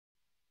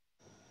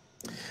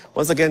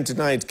Once again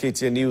tonight,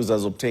 KTN News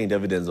has obtained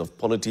evidence of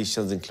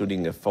politicians,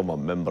 including a former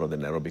member of the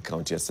Nairobi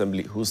County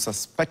Assembly, who's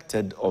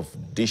suspected of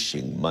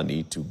dishing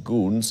money to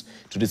goons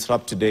to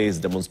disrupt today's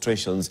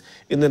demonstrations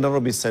in the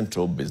Nairobi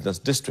Central Business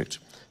District.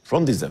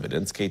 From this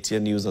evidence,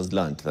 KTN News has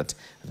learned that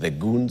the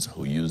goons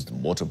who used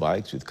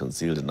motorbikes with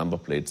concealed number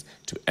plates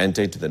to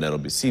enter into the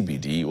Nairobi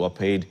CBD were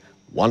paid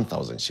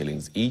 1,000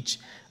 shillings each,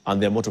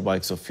 and their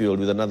motorbikes were fueled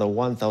with another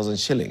 1,000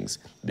 shillings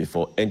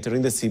before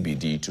entering the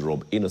CBD to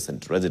rob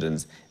innocent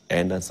residents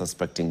and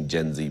unsuspecting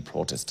Gen Z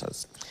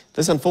protesters.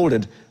 This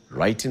unfolded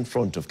right in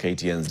front of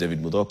KTN's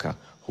David Mudoka,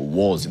 who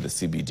was in the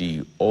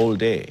CBD all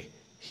day.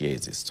 Here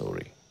is his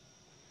story.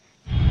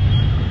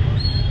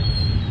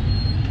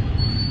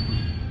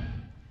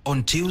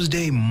 On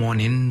Tuesday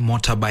morning,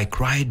 motorbike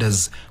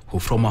riders who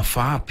from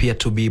afar appear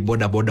to be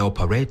border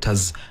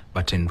operators,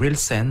 but in real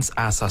sense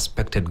are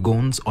suspected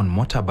goons on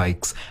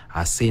motorbikes,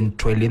 are seen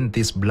trailing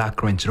this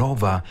black Range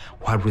Rover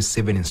while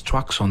receiving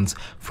instructions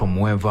from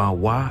whoever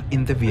were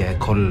in the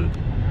vehicle.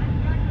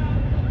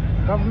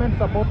 Government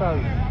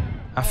supporters.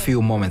 A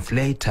few moments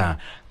later,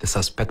 the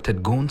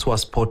suspected goons were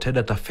spotted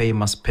at a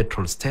famous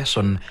petrol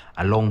station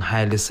along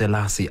Haile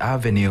Selassie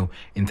Avenue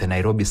in the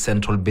Nairobi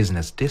Central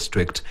Business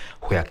District,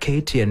 where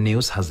KTN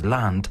News has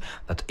learned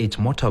that each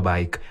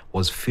motorbike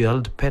was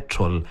fueled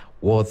petrol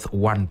worth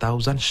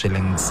 1,000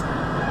 shillings.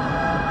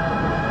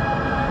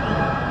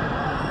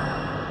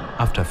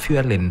 After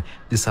fueling,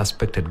 the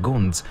suspected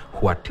goons,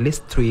 who at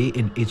least 3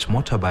 in each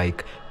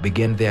motorbike,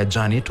 began their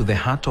journey to the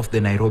heart of the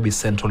Nairobi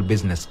Central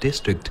Business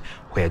District,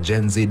 where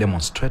Gen Z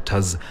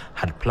demonstrators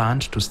had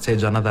planned to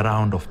stage another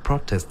round of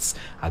protests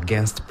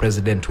against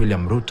President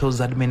William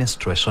Ruto's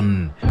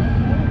administration.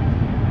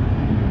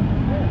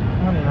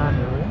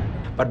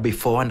 But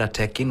before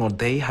undertaking what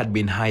they had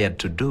been hired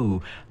to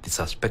do, the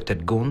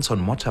suspected goons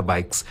on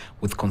motorbikes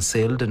with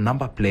concealed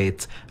number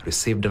plates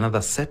received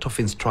another set of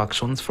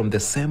instructions from the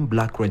same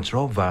black Range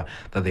Rover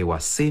that they were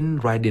seen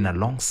riding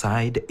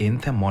alongside in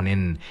the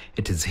morning.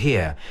 It is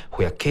here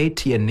where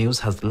KTN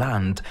News has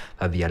learned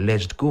that the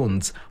alleged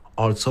goons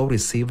also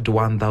received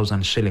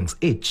 1,000 shillings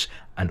each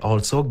and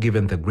also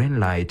given the green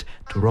light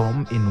to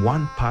roam in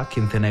one park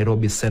in the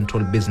Nairobi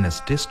Central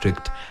Business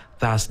District,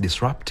 thus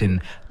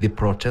disrupting the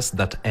protests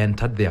that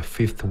entered their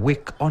 5th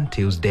week on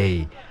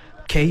Tuesday.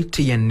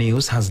 KTN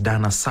News has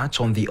done a search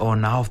on the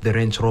owner of the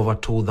Range Rover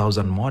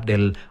 2000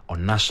 model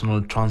on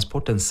National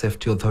Transport and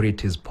Safety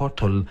Authority's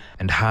portal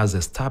and has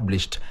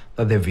established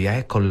that the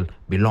vehicle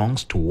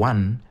belongs to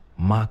one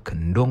Mark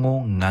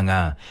Ndongo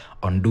Nganga.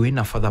 On doing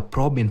a further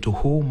probe into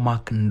who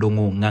Mark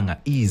Ndongo Nganga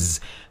is,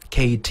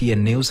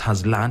 KTN News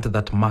has learned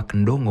that Mark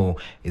Ndongo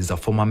is a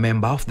former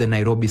member of the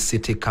Nairobi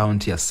City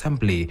County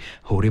Assembly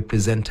who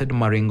represented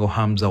Maringo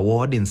Hamza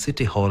Ward in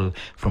City Hall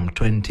from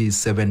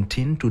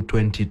 2017 to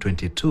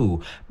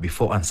 2022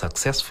 before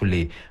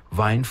unsuccessfully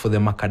vying for the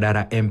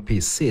Makadara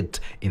MP seat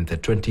in the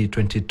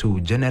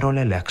 2022 general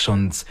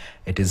elections.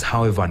 It is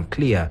however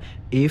unclear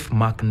if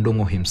Mark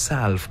Ndongo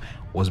himself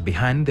was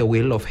behind the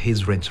wheel of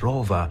his Range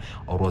Rover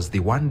or was the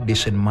one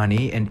dishing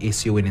money and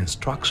issuing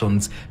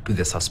instructions to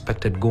the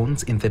suspected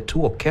goons in the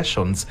 2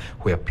 occasions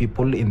where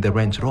people in the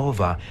Range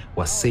Rover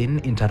were seen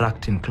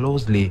interacting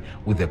closely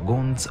with the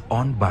goons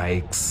on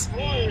bikes.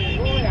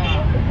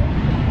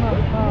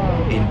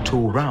 In 2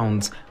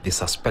 rounds, the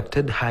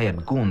suspected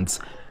hired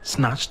goons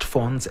snatched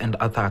phones and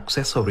other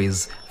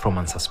accessories from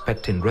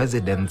unsuspecting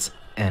residents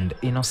and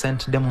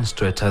innocent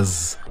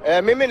demonstrators.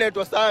 Mimi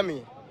naitwa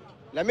Sami.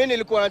 Na mimi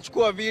nilikuwa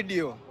nachukua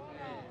video.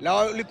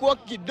 Na nilikuwa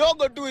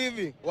kidogo tu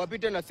hivi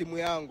wapite na simu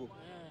yangu.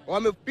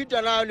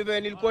 Wamepita nayo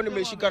nilikuwa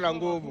nimeshika na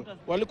nguvu.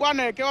 Walikuwa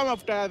wanawekewa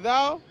mafuta ya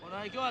dhao,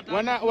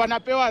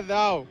 wanapewa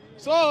dhao.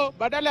 So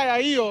badala ya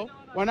hiyo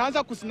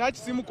wanaanza kusnatch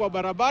simu kwa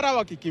barabara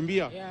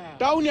wakikimbia.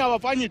 Town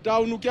hawafanyi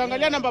town.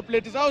 Ukiangalia namba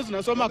plate zao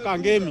zinasoma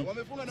Kangemi.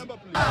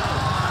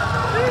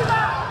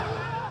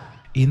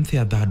 In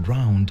their 3rd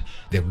round,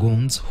 the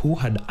goons, who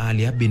had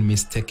earlier been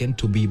mistaken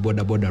to be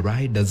border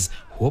riders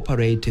who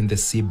operate in the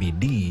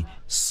CBD,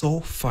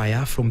 saw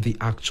fire from the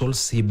actual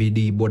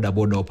CBD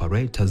border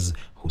operators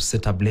who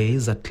set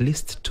ablaze at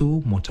least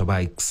 2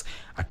 motorbikes.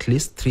 At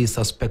least 3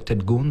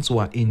 suspected goons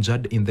were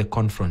injured in the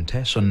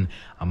confrontation,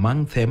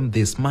 among them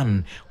this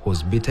man who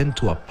was beaten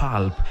to a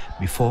pulp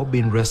before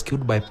being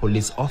rescued by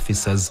police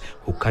officers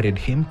who carried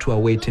him to a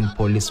waiting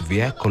police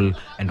vehicle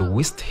and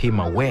whisked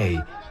him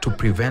away to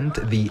prevent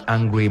the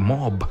angry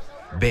mob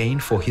baying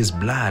for his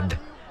blood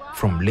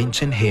from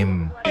lynching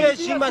him.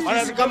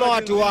 Sisi kama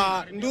watu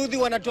wa Nduthi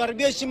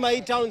wanatuharibia heshima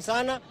hii town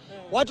sana.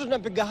 Watu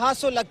tunapiga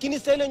haso lakini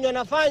sasa ile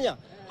wanafanya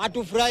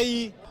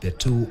hatufurahi. The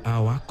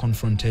 2-hour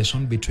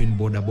confrontation between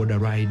border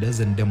riders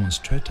and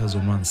demonstrators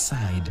on one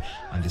side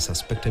and the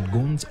suspected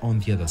goons on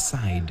the other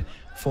side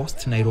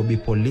forced Nairobi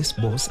police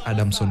boss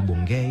Adamson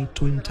Bungei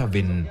to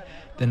intervene.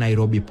 The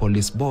Nairobi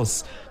police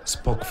boss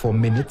spoke for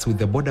minutes with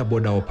the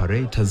border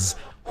operators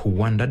who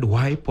wondered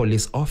why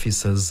police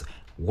officers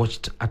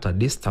watched at a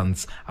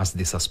distance as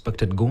the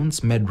suspected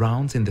goons made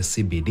rounds in the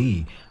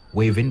CBD,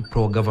 waving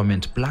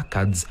pro-government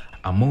placards,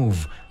 a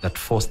move that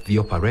forced the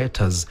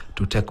operators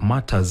to take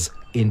matters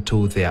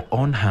into their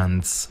own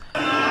hands.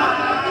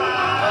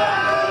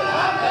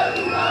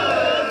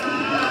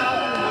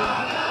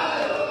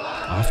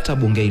 After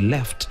Bungei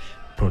left,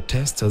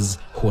 protesters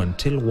who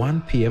until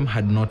 1 p.m.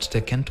 had not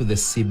taken to the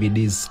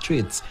CBD's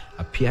streets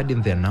appeared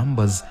in their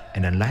numbers,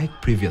 and unlike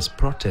previous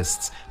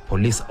protests,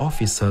 police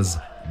officers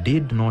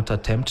did not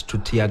attempt to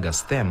tear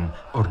gas them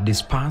or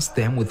disperse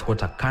them with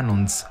water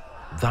cannons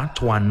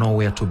that were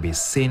nowhere to be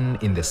seen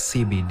in the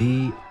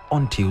CBD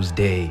on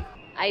Tuesday.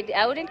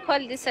 I wouldn't call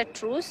this a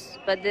truce,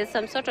 but there's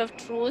some sort of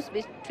truce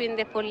between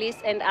the police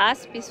and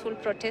us, peaceful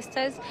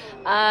protesters.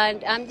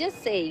 And I'm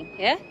just saying,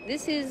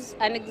 this is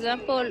an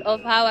example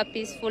of how a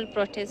peaceful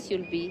protest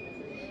should be.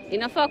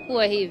 Inafaa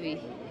kuwa hivi.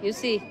 You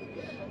see,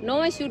 no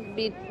one should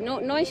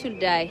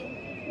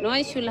die. No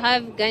one should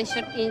have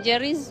gunshot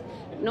injuries.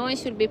 No one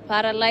should be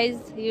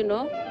paralyzed,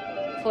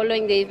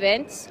 following the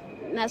events.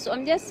 Now, so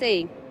I'm just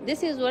saying,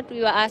 this is what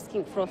we were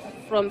asking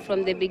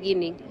from the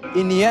beginning.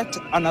 In yet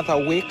another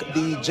week,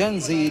 the Gen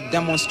Z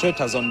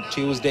demonstrators on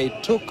Tuesday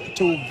took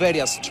to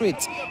various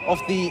streets of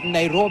the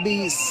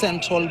Nairobi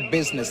Central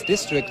Business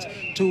District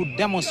to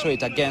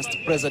demonstrate against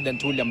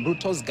President William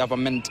Ruto's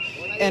government.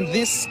 And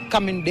this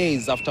coming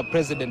days after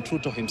President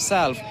Ruto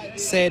himself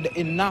said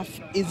enough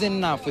is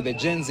enough with the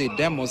Gen Z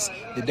demos,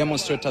 the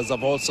demonstrators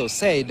have also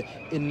said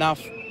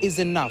enough is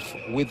enough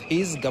with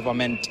his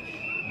government.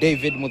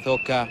 David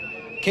Muthoka,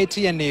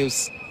 KTN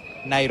News,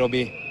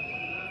 Nairobi.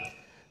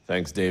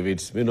 Thanks,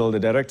 David. Meanwhile, the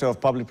Director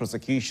of Public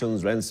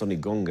Prosecutions, Renson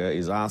Igonga,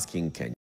 is asking Kenya